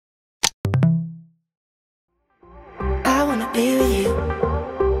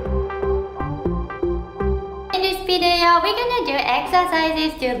we're gonna do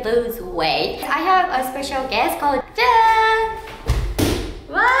exercises to lose weight. I have a special guest called Jun.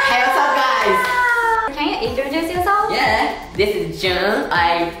 Wow. Hey, what's up, guys? Can you introduce yourself? Yeah, this is Jun.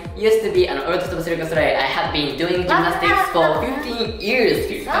 I used to be an orthodox circus rider. I have been doing gymnastics for 15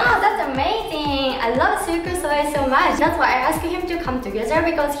 years. Oh, that's amazing. I love circus so much. That's why I asked him to come together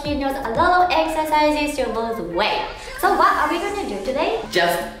because he knows a lot of exercises to lose weight. So what are we gonna do today?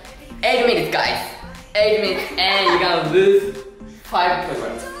 Just 8 minutes, guys. 8 minutes and you're gonna lose 5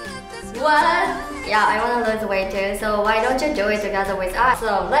 kilograms. What? Yeah, I want to lose weight too, so why don't you do it together with us?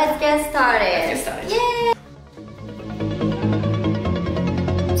 So let's get started. Let's get started. Yay!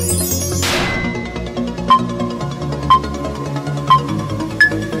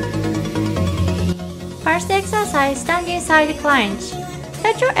 First exercise, standing side crunch.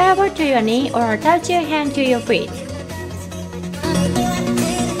 Touch your elbow to your knee or touch your hand to your feet.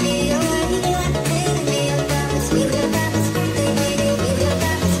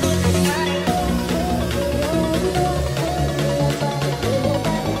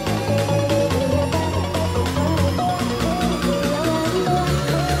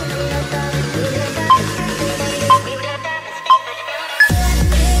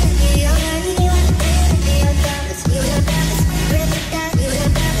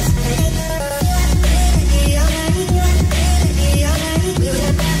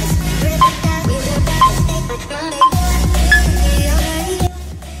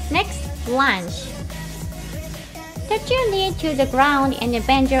 Lunge. Touch your knee to the ground and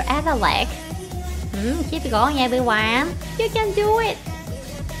bend your other leg. Keep going, everyone. You can do it.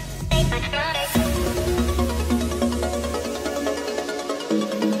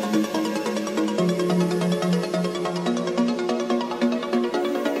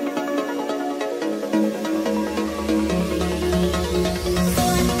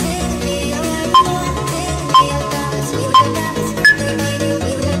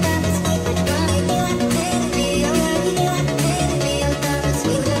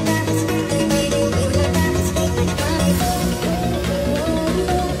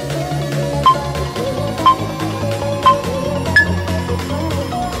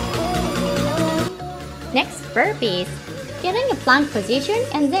 Next, burpees. Get in a plank position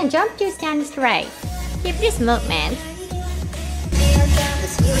and then jump to stand straight. Keep this movement.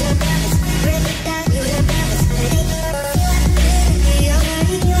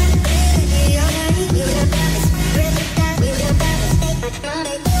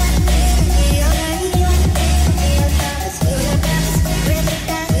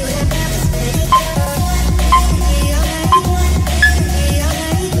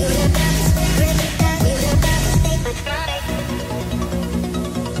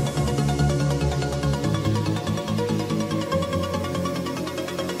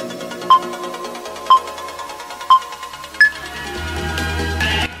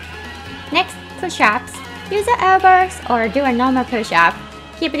 Next, push-ups. Use your elbows or do a normal push-up.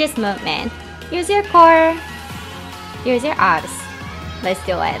 Keep this movement. Use your core. Use your abs. Let's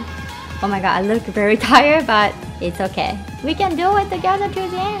do it. Oh my god, I look very tired, but it's okay. We can do it together to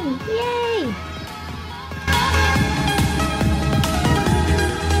the end. Yay!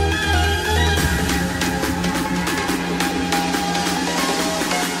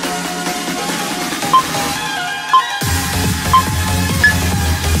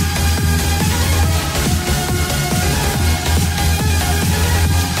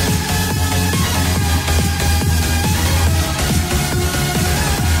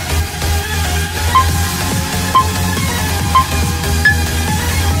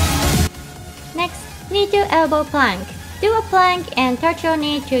 Knee to elbow plank. Do a plank and touch your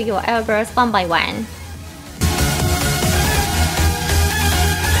knee to your elbows one by one.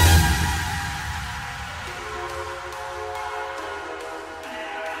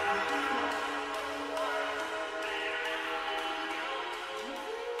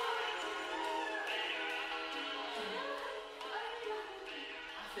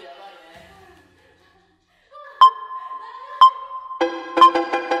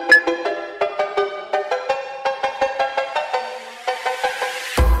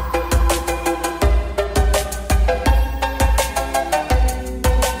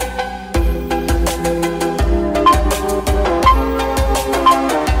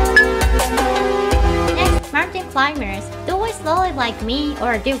 Climbers, do it slowly like me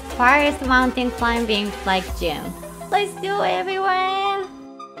or do fast mountain climbing like Jim. Let's do it, everyone!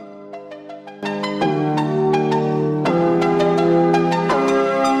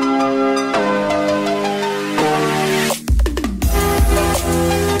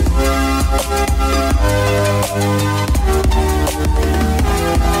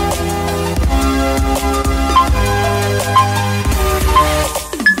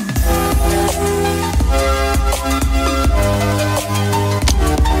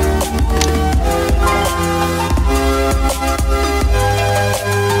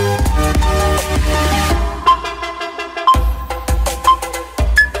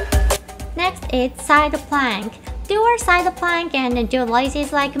 side plank. Do a side plank and do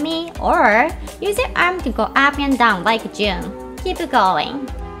laces like me, or use your arm to go up and down like June. Keep going.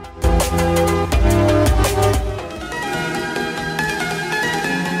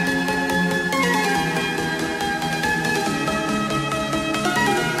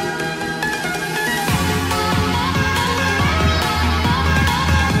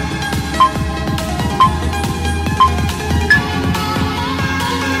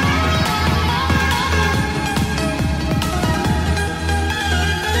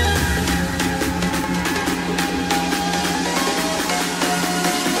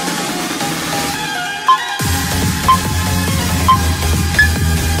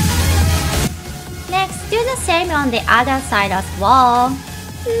 Do the same on the other side as well.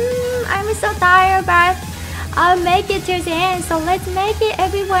 I'm so tired, but I'll make it to the end, so let's make it,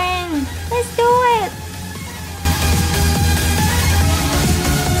 everyone. Let's do it.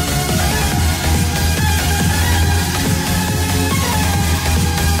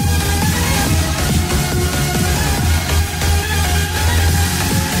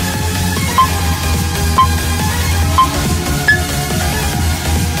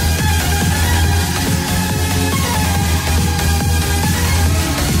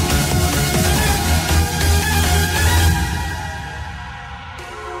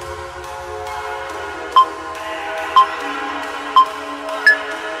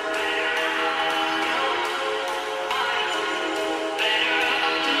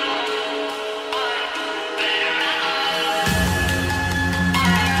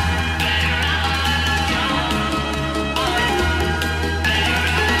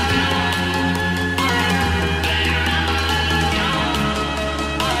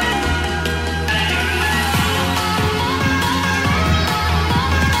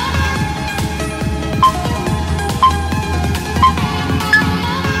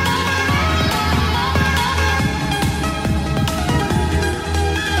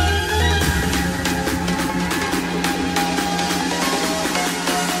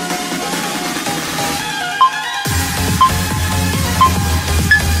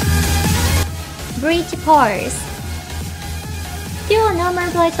 Bridge pose. Do a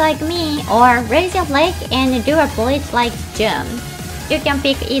normal bridge like me, or raise your leg and do a bridge like June. You can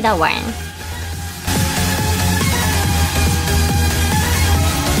pick either one.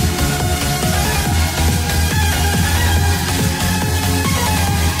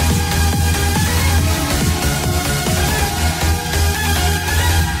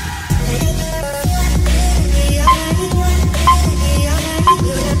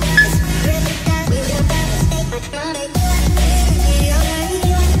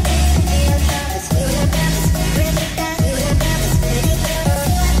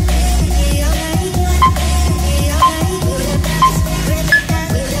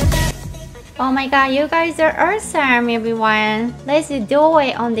 Oh my god, you guys are awesome, everyone. Let's do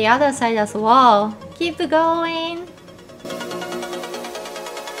it on the other side as well. Keep going.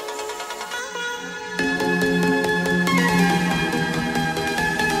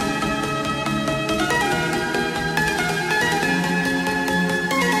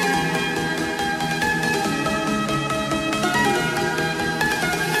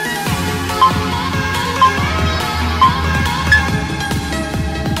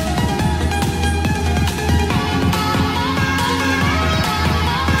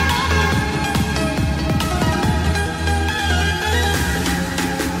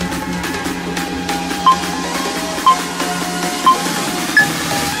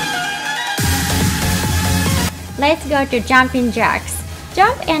 Let's go to jumping jacks.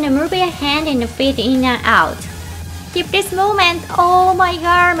 Jump and move your hand and feet in and out. Keep this movement. Oh my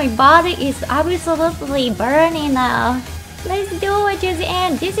god, my body is absolutely burning now. Let's do it to the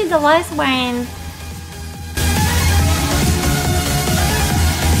end. This is the last one.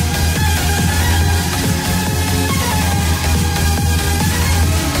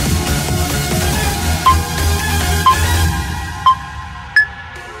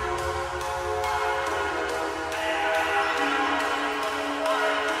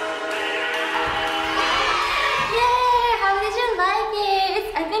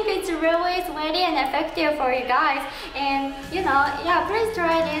 Really sweaty and effective for you guys, and you know, yeah, please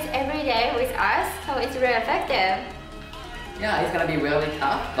try this every day with us, so it's really effective. Yeah, it's gonna be really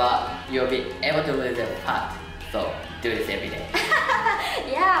tough, but you'll be able to lose the fat, so do this every day.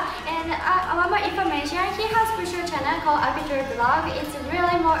 Yeah, and one more information, he has a special channel called Arbitrary Blog. It's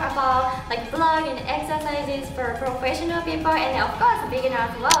really more about like blog and exercises for professional people and of course beginner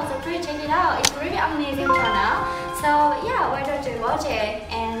as well, so please check it out. It's really amazing channel, so yeah, why don't you watch it?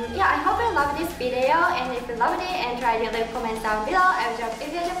 And yeah, yeah, I hope you loved this video, and if you loved it and try to leave comments down below, I will drop if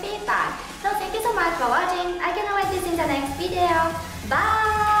you have feedback. So thank you so much for watching. I cannot wait to see you in the next video.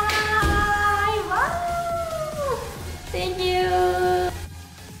 Bye! Bye!